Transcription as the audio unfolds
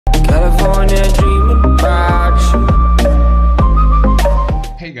California dreaming about you.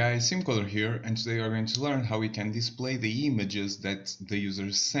 Hey guys, SimCoder here, and today we are going to learn how we can display the images that the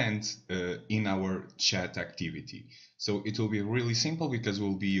user sent in our chat activity. So it will be really simple because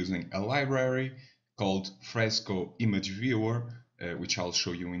we'll be using a library called FrescoImageViewer, which I'll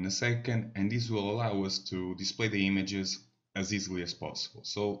show you in a second, and this will allow us to display the images as easily as possible.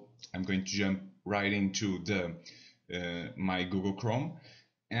 So I'm going to jump right into my Google Chrome,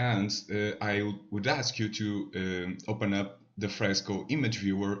 and I would ask you to open up the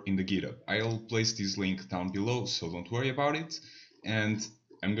FrescoImageViewer in the GitHub. I'll place this link down below, so don't worry about it. And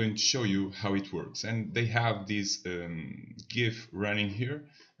I'm going to show you how it works. And they have this GIF running here,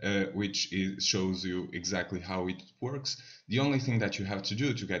 which shows you exactly how it works. The only thing that you have to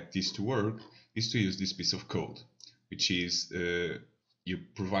do to get this to work is to use this piece of code, which is you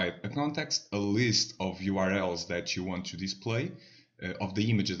provide a context, a list of URLs that you want to display, of the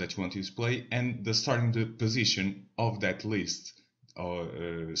images that you want to display, and the starting position of that list.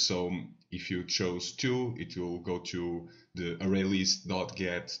 So if you chose 2, it will go to the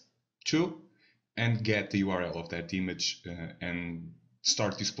ArrayList.get2 and get the URL of that image and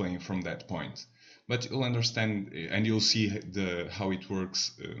start displaying from that point. But you'll understand and you'll see how it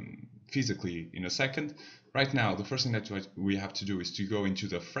works physically in a second. Right now, the first thing that we have to do is to go into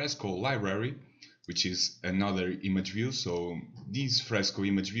the Fresco library, which is another image view. So this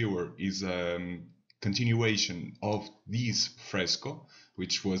FrescoImageViewer is a continuation of this Fresco,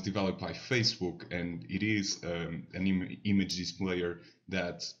 which was developed by Facebook, and it is an image displayer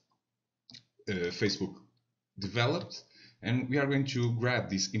that Facebook developed. And we are going to grab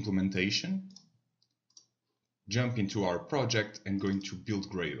this implementation, jump into our project, and going to build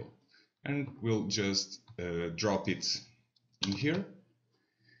Gradle. And we'll just drop it in here.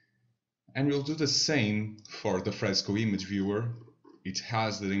 And we'll do the same for the FrescoImageViewer. It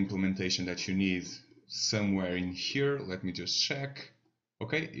has the implementation that you need somewhere in here. Let me just check.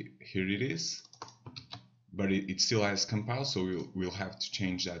 Okay, here it is. But it still has compile, so we'll have to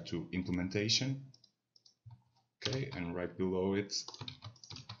change that to implementation. Okay, and right below it,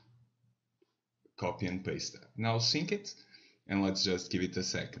 copy and paste that. Now sync it, and let's just give it a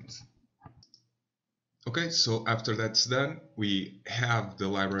second. Okay, so after that's done, we have the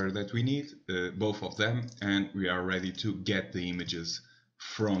library that we need, both of them, and we are ready to get the images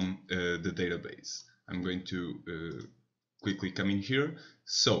from the database. I'm going to quickly come in here.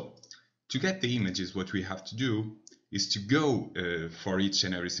 So to get the images, what we have to do is to go for each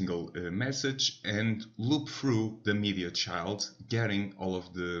and every single message and loop through the media child, getting all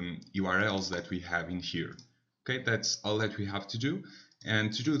of the URLs that we have in here. Okay, that's all that we have to do.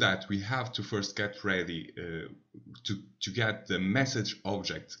 And to do that, we have to first get ready to get the message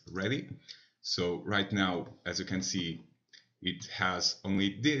object ready. So right now, as you can see, it has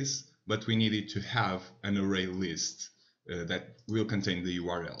only this, but we need it to have an array list that will contain the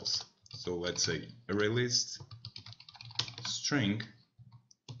URLs. So let's say array list string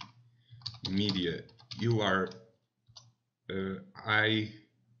media URL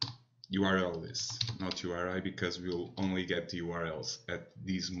list, not URI, because we'll only get the URLs at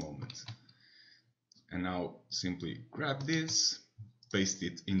this moment. And now simply grab this, paste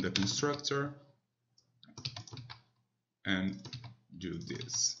it in the constructor, and do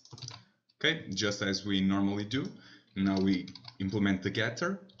this. Okay, just as we normally do. Now we implement the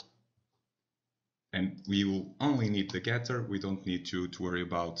getter, and we will only need the getter. We don't need to worry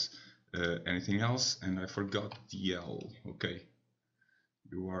about anything else. And I forgot the L. Okay.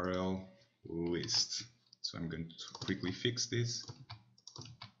 URL list. So I'm going to quickly fix this,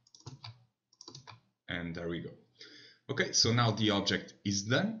 and there we go. Okay, so now the object is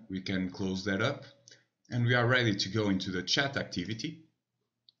done. We can close that up, and we are ready to go into the chat activity,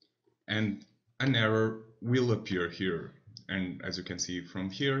 and an error will appear here. And as you can see from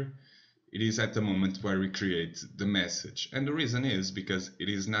here, it is at the moment where we create the message, and the reason is because it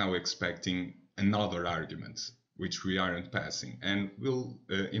is now expecting another argument, which we aren't passing, and we'll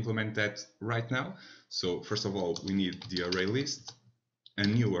implement that right now. So first of all, we need the array list, a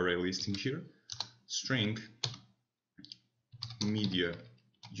new array list in here, string media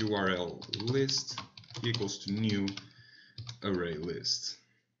URL list equals to new array list.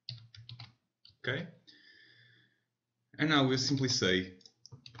 Okay, and now we'll simply say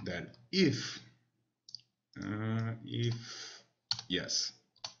that if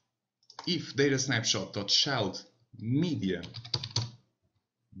data snapshot.child media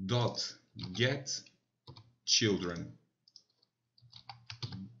dot get children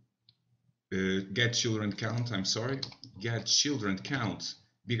get children count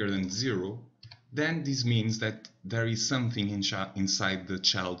bigger than 0, then this means that there is something inside the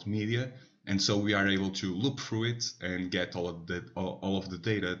child media, and so we are able to loop through it and get all of the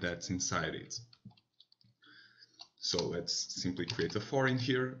data that's inside it. So let's simply create a for in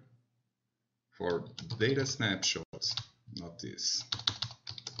here for data snapshot, not this,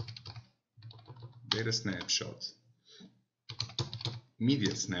 data snapshot,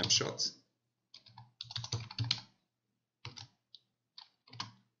 media snapshot,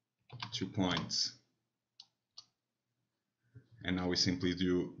 2 points. And now we simply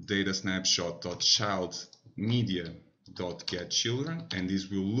do data snapshot.child media.getChildren, and this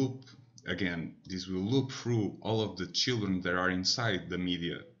will loop again. This will loop through all of the children that are inside the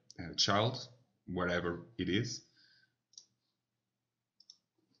media child, whatever it is.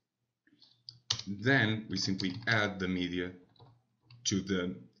 Then we simply add the media to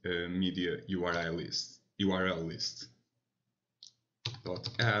the media URL list. Dot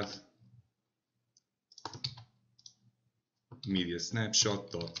add media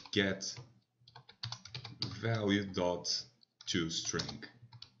snapshot dot get value dot toString,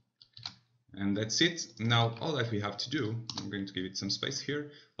 and that's it. Now all that we have to do, I'm going to give it some space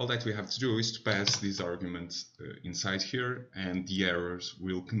here, all that we have to do is to pass these arguments inside here, and the errors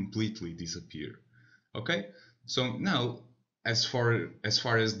will completely disappear. Okay, so now as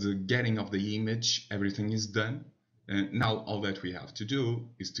far as the getting of the image, everything is done. And now all that we have to do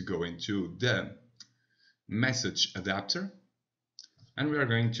is to go into the message adapter, and we are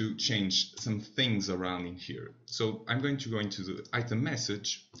going to change some things around in here. So I'm going to go into the item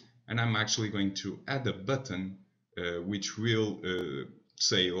message, and I'm actually going to add a button which will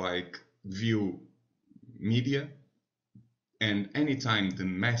say like view media, and anytime the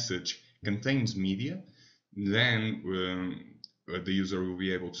message contains media, then the user will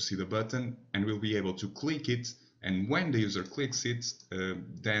be able to see the button and will be able to click it. And when the user clicks it,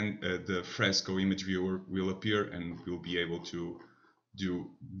 then the FrescoImageViewer will appear and we'll be able to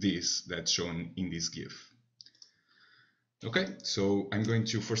do this that's shown in this GIF. Okay, so I'm going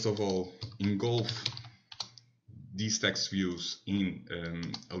to first of all engulf these text views in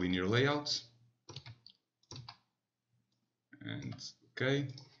a linear layout. And okay,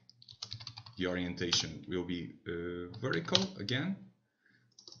 the orientation will be vertical again.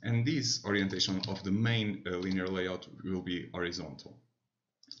 And this orientation of the main linear layout will be horizontal.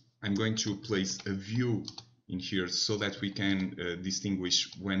 I'm going to place a view in here so that we can distinguish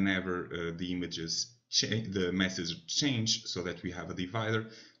whenever the message change, so that we have a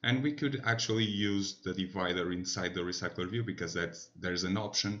divider. And we could actually use the divider inside the recycler view, because there's an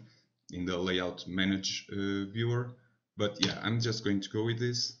option in the layout manage viewer. But yeah, I'm just going to go with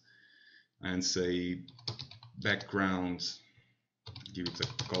this and say background, give it a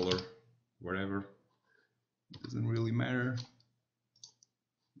color, whatever, it doesn't really matter.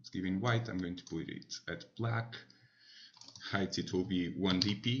 It's giving white, I'm going to put it at black. Height, it will be 1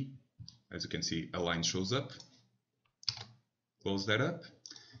 dp. As you can see, a line shows up. Close that up,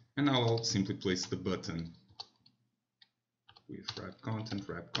 and now I'll simply place the button with wrap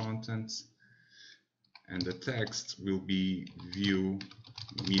content, and the text will be view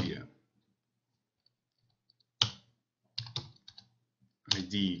media.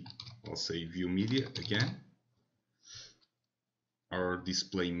 ID, I'll say view media again, or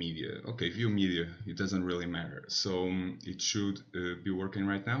display media. Okay, view media, it doesn't really matter. So it should be working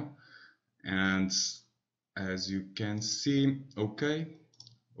right now. And as you can see, okay,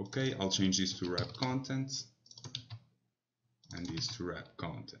 I'll change this to wrap content and this to wrap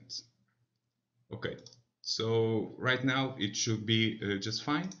content. Okay, so right now it should be just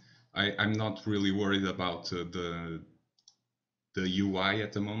fine. I'm not really worried about the UI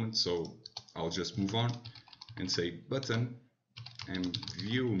at the moment, so I'll just move on and say button and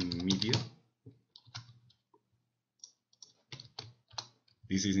view media.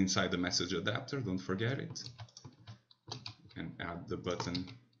 This is inside the message adapter, don't forget it. And add the button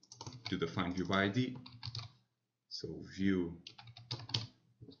to define view by ID. So view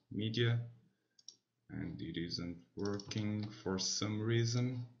media, and it isn't working for some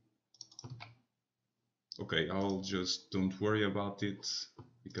reason. Okay, I'll just don't worry about it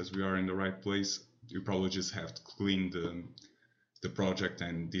because we are in the right place. You probably just have to clean the project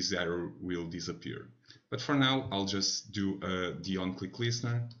and this error will disappear. But for now, I'll just do the onClick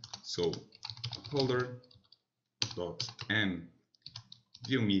listener. So holder.m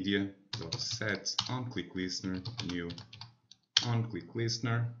viewMedia.set onClick listener new onClick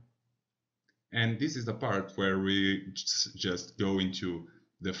listener. And this is the part where we just go into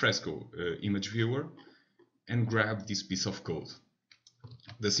the Fresco image viewer and grab this piece of code,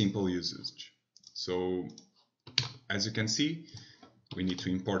 the simple usage. So as you can see, we need to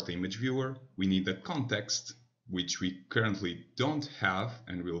import the image viewer, we need the context, which we currently don't have,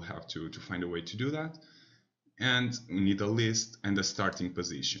 and we'll have to find a way to do that. And we need a list and a starting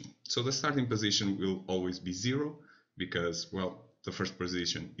position. So the starting position will always be 0 because, well, the first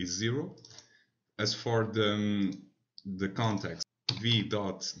position is 0. As for the context,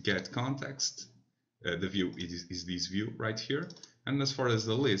 v.getContext, the view is this view right here. And as far as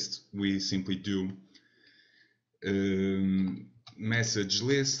the list, we simply do message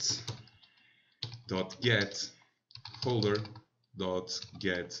lists dot get holder dot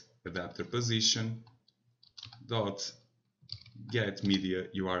get adapter position dot get media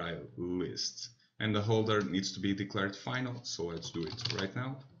URI list, and the holder needs to be declared final, so let's do it right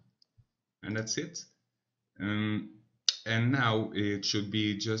now, and that's it. And now it should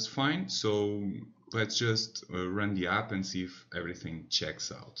be just fine, so let's just run the app and see if everything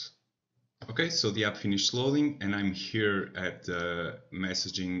checks out. Okay, so the app finished loading, and I'm here at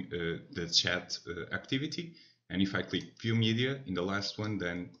messaging the chat activity, and if I click view media in the last one,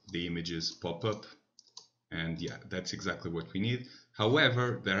 then the images pop up, and yeah, that's exactly what we need.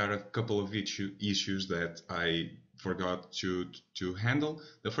 However, there are a couple of issues that I forgot to handle.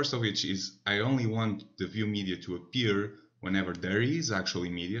 The first of which is I only want the view media to appear whenever there is actually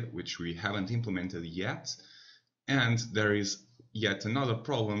media, which we haven't implemented yet, and there is yet another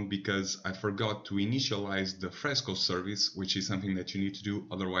problem because I forgot to initialize the Fresco service, which is something that you need to do,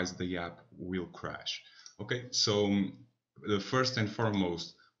 otherwise the app will crash. Okay, so the first and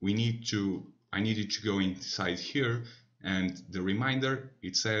foremost, I need you to go inside here, and the reminder,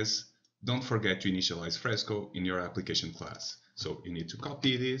 it says, don't forget to initialize Fresco in your application class. So you need to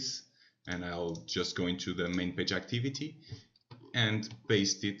copy this, and I'll just go into the main page activity and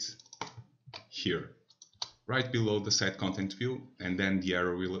paste it here, right below the set content view, and then the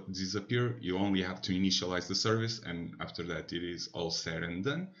error will disappear. You only have to initialize the service, and after that it is all said and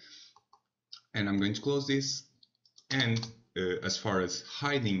done. And I'm going to close this, and as far as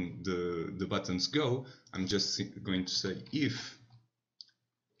hiding the buttons go, I'm just going to say if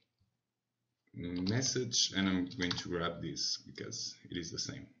message, and I'm going to grab this because it is the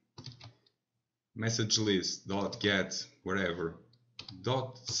same, message list dot get whatever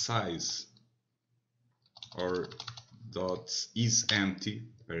dot size or dot is empty,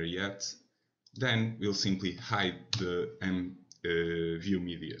 better yet, then we'll simply hide the view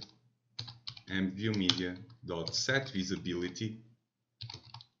media. And view media dot set visibility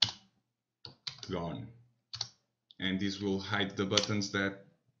gone, and this will hide the buttons that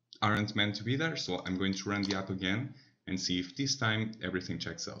aren't meant to be there. So I'm going to run the app again and see if this time everything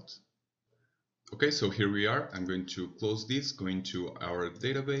checks out. Okay, so here we are. I'm going to close this, go into our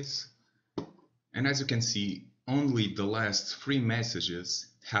database, and as you can see, only the last 3 messages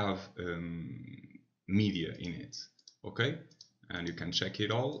have media in it. Okay, and you can check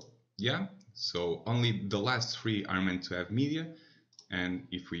it all. Yeah, so only the last 3 are meant to have media, and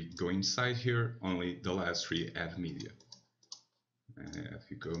if we go inside here, only the last 3 have media. If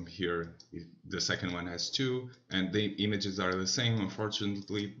you come here, the second one has 2, and the images are the same,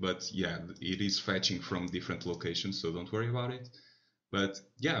 unfortunately, but yeah, it is fetching from different locations, so don't worry about it. But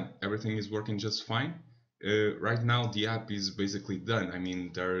yeah, everything is working just fine. Right now the app is basically done. I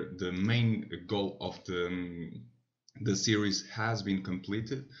mean, the main goal of the series has been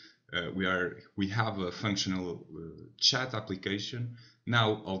completed. We have a functional chat application.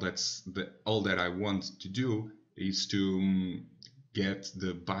 Now all that I want to do is to get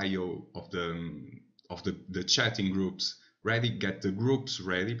the bio of the chatting groups ready, get the groups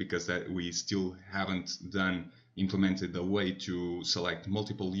ready, because that we still haven't implemented a way to select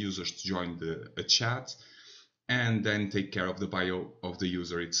multiple users to join a chat, and then take care of the bio of the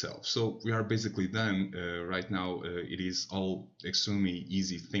user itself. So we are basically done. Right now it is all extremely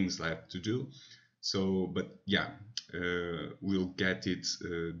easy things left to do. So, but yeah, we'll get it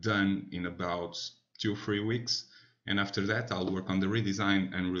done in about 2-3 weeks, and after that I'll work on the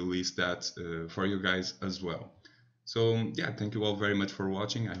redesign and release that for you guys as well. So yeah, thank you all very much for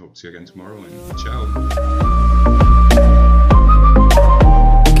watching. I hope to see you again tomorrow, and ciao!